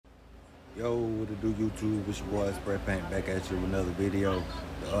Yo, what it do, YouTube? It's your boy Spray Paint back at you with another video.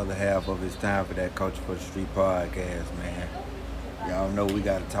 The other half of It's Time for That Culture for the Street podcast, man. Y'all know we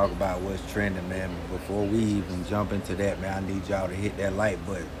got to talk about what's trending, man. But before we even jump into that, man, I need y'all to hit that like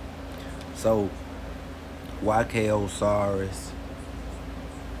button. So, Osiris,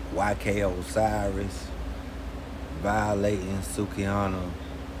 Osiris violating Sukihana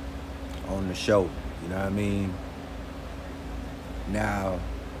on the show. You know what I mean? Now,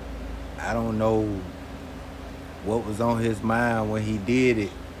 I don't know what was on his mind when he did it.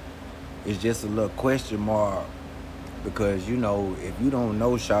 It's just a little question mark because, you know, if you don't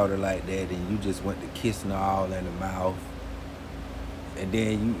know Shawty like that and you just went to kissing her all in the mouth and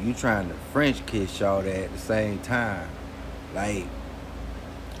then you trying to French kiss Shawty at the same time. Like,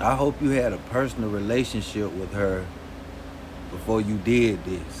 I hope you had a personal relationship with her before you did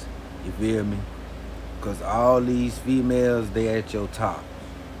this. You feel me? Because all these females, they at your top.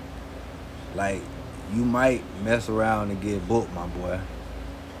 Like, you might mess around and get booked, my boy.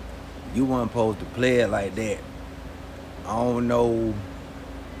 You weren't supposed to play it like that. I don't know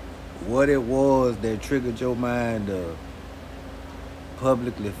what it was that triggered your mind to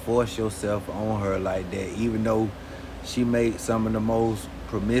publicly force yourself on her like that, even though she made some of the most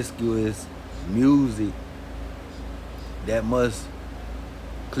promiscuous music. That must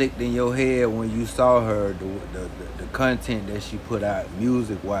clicked in your head when you saw her, the content that she put out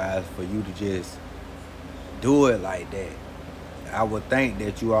music wise, for you to just do it like that. I would think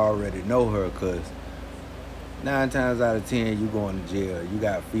that you already know her, because 9 times out of 10 you going to jail. You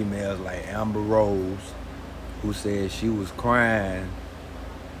got females like Amber Rose who said she was crying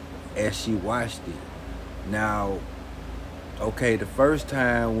as she watched it. Now, okay, the first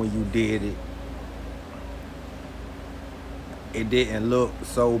time when you did it, it didn't look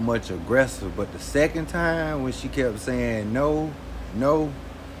so much aggressive, but the second time when she kept saying no,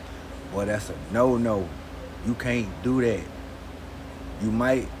 well, that's a no. You can't do that. You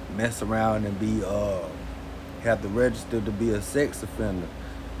might mess around and be have to register to be a sex offender,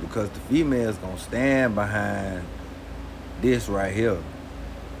 because the female's gonna stand behind this right here.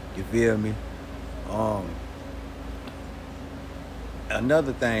 You feel me?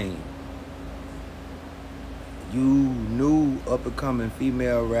 Another thing, you new up-and-coming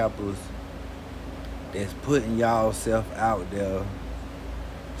female rappers that's putting y'all self out there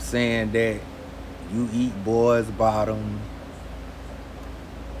saying that you eat boys' bottom,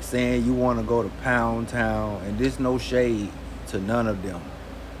 saying you want to go to Pound Town, and there's no shade to none of them.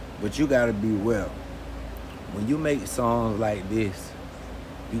 But you got to be well. When you make songs like this,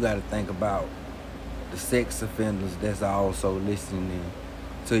 you got to think about the sex offenders that's also listening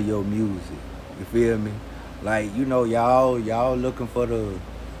to your music. You feel me? Like, you know, y'all looking for the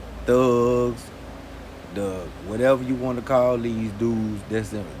thugs, the whatever you want to call these dudes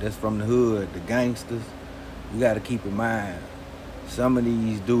that's from the hood, the gangsters. You got to keep in mind, some of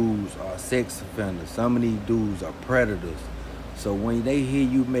these dudes are sex offenders. Some of these dudes are predators. So when they hear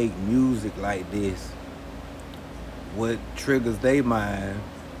you make music like this, what triggers their mind,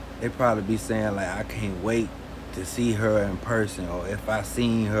 they probably be saying like, I can't wait to see her in person, or if I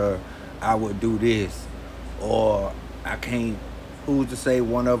seen her, I would do this. Or I can't, who's to say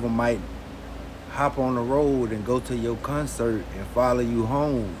one of them might hop on the road and go to your concert and follow you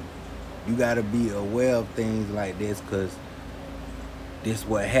home. You got to be aware of things like this, because this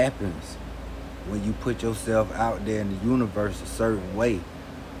what happens when you put yourself out there in the universe a certain way.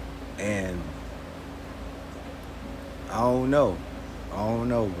 And I don't know,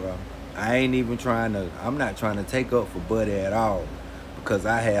 bro. I'm not trying to take up for Buddy at all, because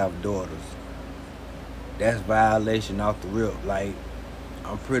I have daughters. That's violation off the rip. Like,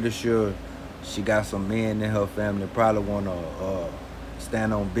 I'm pretty sure she got some men in her family probably want to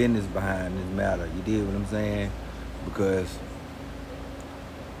stand on business behind this matter. You dig what I'm saying? Because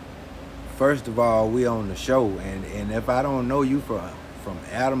first of all, we on the show, and if I don't know you from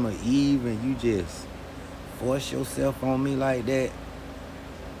Adam or Eve, and you just force yourself on me like that,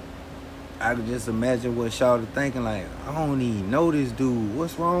 I could just imagine what Shawty thinking, like, I don't even know this dude.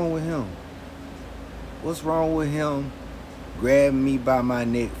 What's wrong with him? What's wrong with him grabbing me by my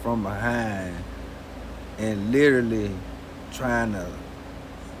neck from behind and literally trying to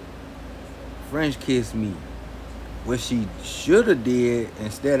French kiss me? What she should have did,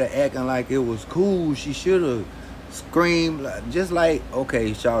 instead of acting like it was cool, she should have screamed, just like,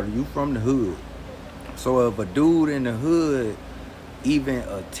 okay, Shawty, you from the hood. So if a dude in the hood even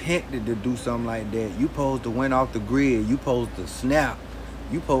attempted to do something like that, you supposed to went off the grid. You supposed to snap.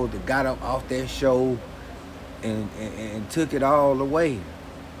 You supposed to got up off that show and took it all away,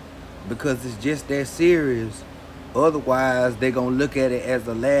 because it's just that serious Otherwise, they gonna look at it as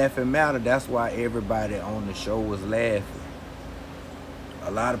a laughing matter. That's why everybody on the show was laughing.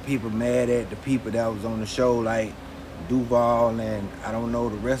 A lot of people mad at the people that was on the show, like Duval, and I don't know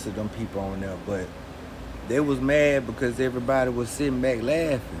the rest of them people on there, but they was mad because everybody was sitting back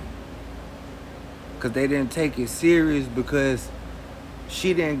laughing. Because they didn't take it serious, because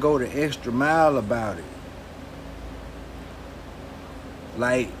she didn't go the extra mile about it.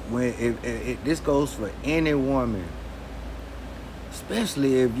 Like, when this goes for any woman,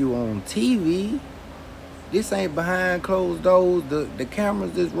 especially if you on TV. This ain't behind closed doors. The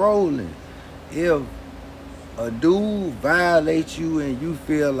cameras is rolling. If a dude violates you and you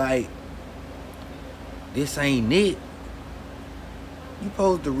feel like this ain't it, you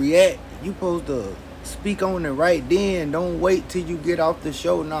supposed to react. You supposed to speak on it right then. Don't wait till you get off the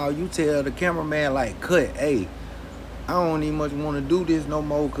show. Now you tell the cameraman, like, cut. Hey, I don't even much want to do this no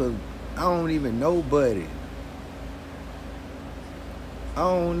more, because I don't even know Buddy. I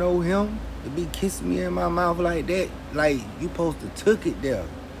don't know him to be kissing me in my mouth like that. Like, you supposed to took it there.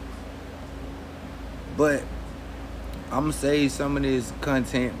 But I'm going to save some of this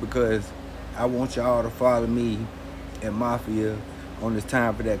content because I want y'all to follow me and Mafia on this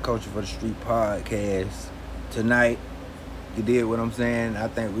Time for That Culture for the Street podcast tonight. You did what I'm saying? I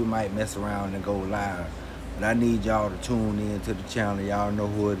think we might mess around and go live. But I need y'all to tune in to the channel. Y'all know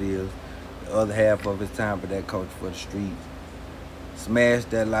who it is. The other half of it's Time for That Culture for the Streets. Smash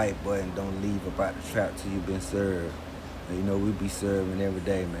that like button. Don't leave about the trap till you've been served. And you know, we be serving every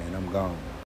day, man. I'm gone.